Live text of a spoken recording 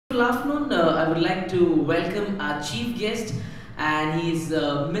Good afternoon. I would like to welcome our chief guest, and he is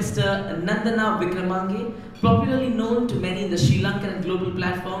Mr. Nandana Wikramage, popularly known to many in the Sri Lankan and global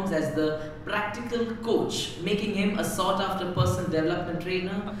platforms as the practical coach, making him a sought-after personal development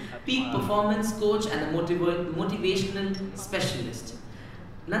trainer, peak performance coach, and a motivational specialist.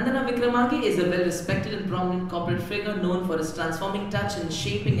 Nandana Wikramage is a well-respected and prominent corporate figure known for his transforming touch in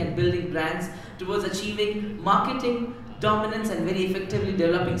shaping and building brands towards achieving marketing dominance and very effectively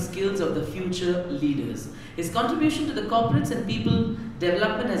developing skills of the future leaders. His contribution to the corporates and people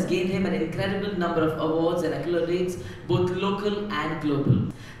development has gained him an incredible number of awards and accolades, both local and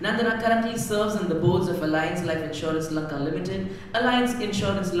global. Nandana currently serves on the boards of Alliance Life Insurance Lanka Limited, Alliance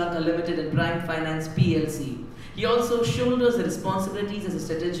Insurance Lanka Limited, and Prime Finance PLC. He also shoulders the responsibilities as a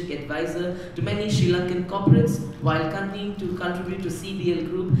strategic advisor to many Sri Lankan corporates while continuing to contribute to CBL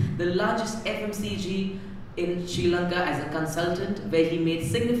Group, the largest FMCG in Sri Lanka, as a consultant, where he made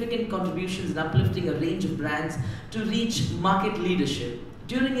significant contributions in uplifting a range of brands to reach market leadership.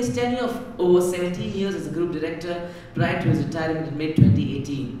 During his tenure of over 17 years as a group director prior to his retirement in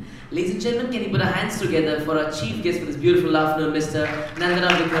mid-2018. Ladies and gentlemen, can you put our hands together for our chief guest for this beautiful afternoon, Mr. Nandana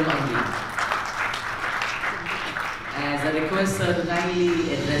Wikramage. As I request sir to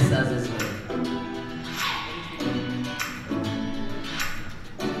kindly address us as well.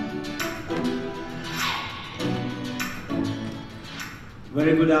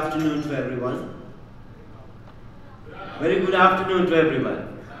 Very good afternoon to everyone. Very good afternoon to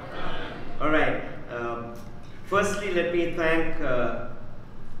everyone. All right. Firstly, let me thank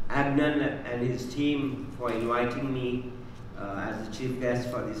Adnan and his team for inviting me as the chief guest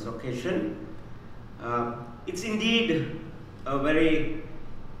for this occasion. It's indeed a very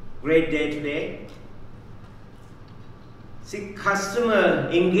great day today. See, customer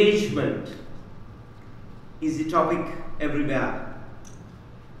engagement is the topic everywhere.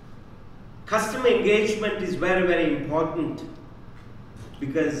 Customer engagement is very, very important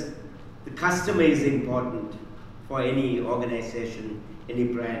because the customer is important for any organization, any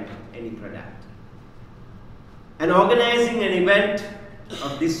brand, any product. And organizing an event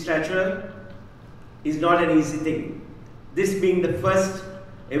of this stature is not an easy thing. This being the first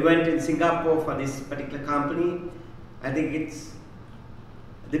event in Singapore for this particular company, I think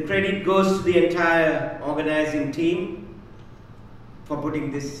the credit goes to the entire organizing team for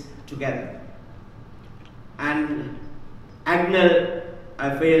putting this together. And Agnel,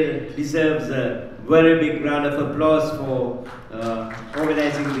 I feel, deserves a very big round of applause for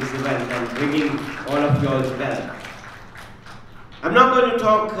organizing this event and bringing all of you all together. I'm not going to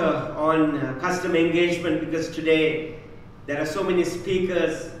talk on customer engagement because today there are so many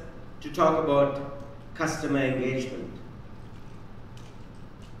speakers to talk about customer engagement.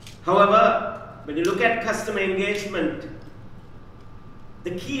 However, when you look at customer engagement,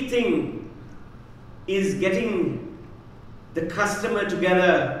 the key thing is getting the customer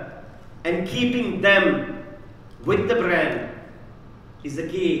together and keeping them with the brand is the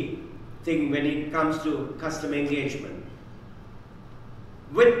key thing when it comes to customer engagement.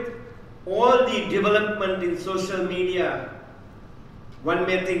 With all the development in social media, one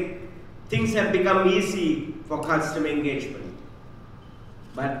may think things have become easy for customer engagement.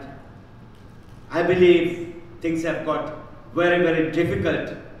 But I believe things have got very, very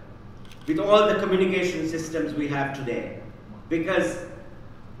difficult with all the communication systems we have today, because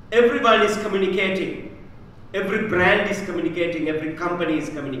everyone is communicating, every brand is communicating, every company is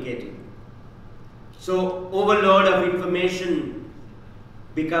communicating. So overload of information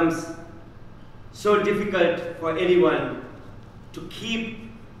becomes so difficult for anyone to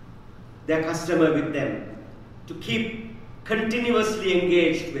keep their customer with them, to keep continuously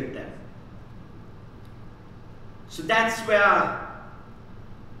engaged with them. So that's where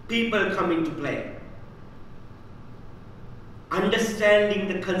people come into play. Understanding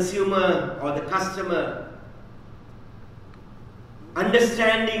the consumer or the customer,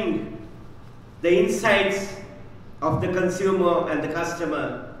 understanding the insights of the consumer and the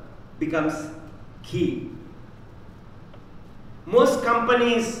customer becomes key. Most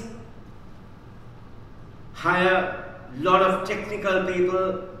companies hire a lot of technical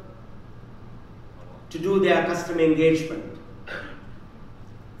people to do their customer engagement,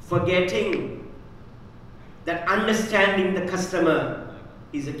 forgetting that understanding the customer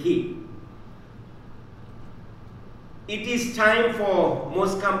is a key. It is time for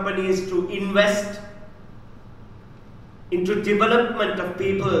most companies to invest into development of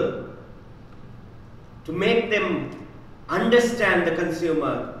people to make them understand the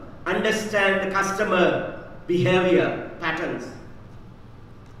consumer, understand the customer behavior patterns.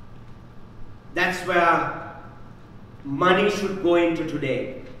 That's where money should go into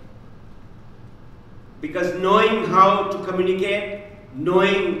today. because knowing how to communicate,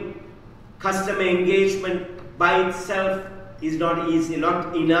 knowing customer engagement by itself is not easy,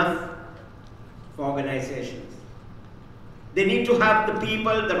 not enough for organizations. They need to have the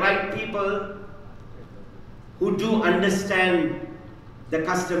people, the right people, who do understand the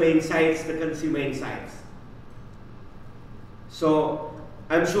customer insights, the consumer insights. So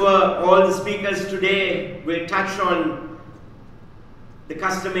I'm sure all the speakers today will touch on the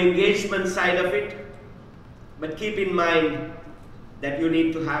customer engagement side of it, but keep in mind that you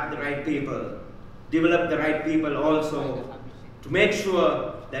need to have the right people, develop the right people also, to make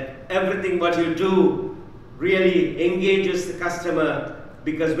sure that everything what you do really engages the customer,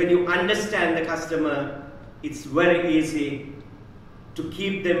 because when you understand the customer, it's very easy to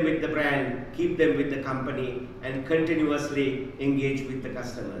keep them with the brand, keep them with the company, and continuously engage with the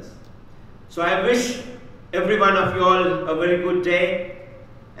customers. So I wish every one of you all a very good day,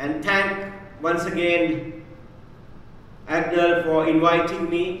 and thank once again Agnel for inviting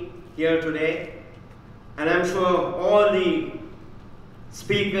me here today. And I'm sure all the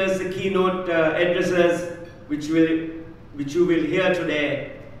speakers, the keynote addressers which you will hear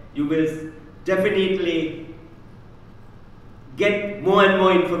today, you will definitely get more and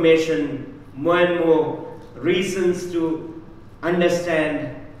more information, more and more reasons to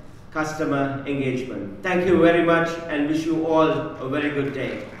understand customer engagement. Thank you very much and wish you all a very good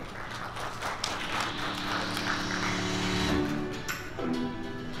day.